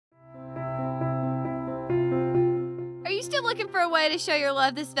you looking for a way to show your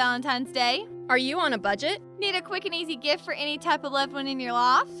love this Valentine's Day? Are you on a budget? Need a quick and easy gift for any type of loved one in your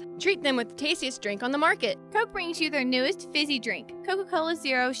life? Treat them with the tastiest drink on the market. Coke brings you their newest fizzy drink, Coca-Cola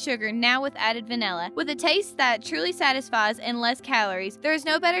Zero Sugar, now with added vanilla. With a taste that truly satisfies and less calories, there is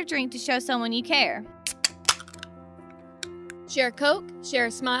no better drink to show someone you care. Share a Coke, share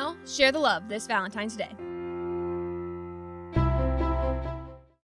a smile, share the love this Valentine's Day.